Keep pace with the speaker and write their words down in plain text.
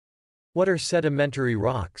What are sedimentary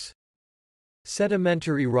rocks?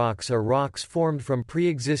 Sedimentary rocks are rocks formed from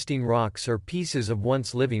pre-existing rocks or pieces of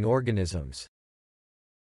once living organisms.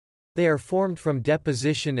 They are formed from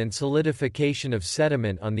deposition and solidification of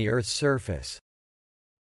sediment on the Earth's surface.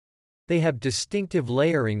 They have distinctive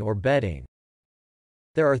layering or bedding.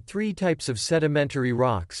 There are three types of sedimentary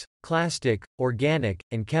rocks: clastic, organic,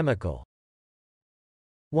 and chemical.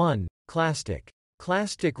 1. Clastic.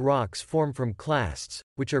 Clastic rocks form from clasts,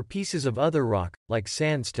 which are pieces of other rock, like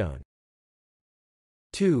sandstone.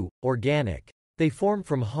 2. Organic. They form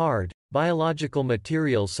from hard, biological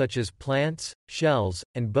materials such as plants, shells,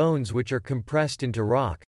 and bones which are compressed into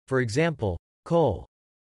rock, for example, coal.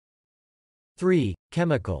 3.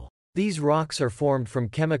 Chemical. These rocks are formed from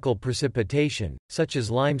chemical precipitation, such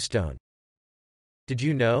as limestone. Did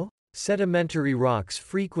you know? Sedimentary rocks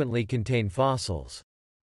frequently contain fossils.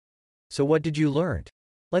 So what did you learn?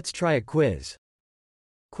 Let's try a quiz.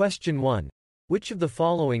 Question 1. Which of the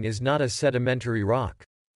following is not a sedimentary rock?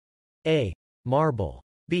 A. Marble.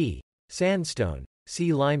 B. Sandstone.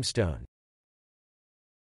 C. Limestone.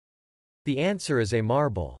 The answer is A.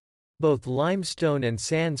 Marble. Both limestone and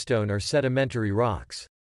sandstone are sedimentary rocks.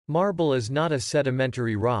 Marble is not a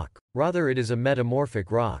sedimentary rock, rather it is a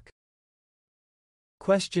metamorphic rock.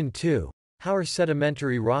 Question 2. How are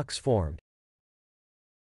sedimentary rocks formed?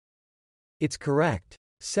 It's correct.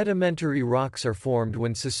 Sedimentary rocks are formed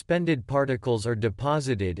when suspended particles are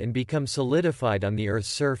deposited and become solidified on the Earth's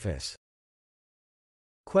surface.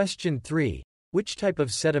 Question 3. Which type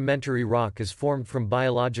of sedimentary rock is formed from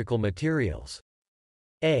biological materials?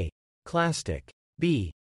 A. Clastic.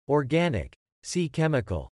 B. Organic. C.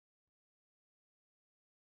 Chemical.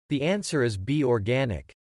 The answer is B.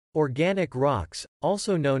 Organic. Organic rocks,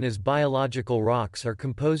 also known as biological rocks, are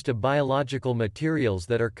composed of biological materials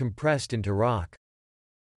that are compressed into rock.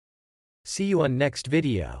 See you on next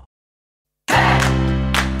video.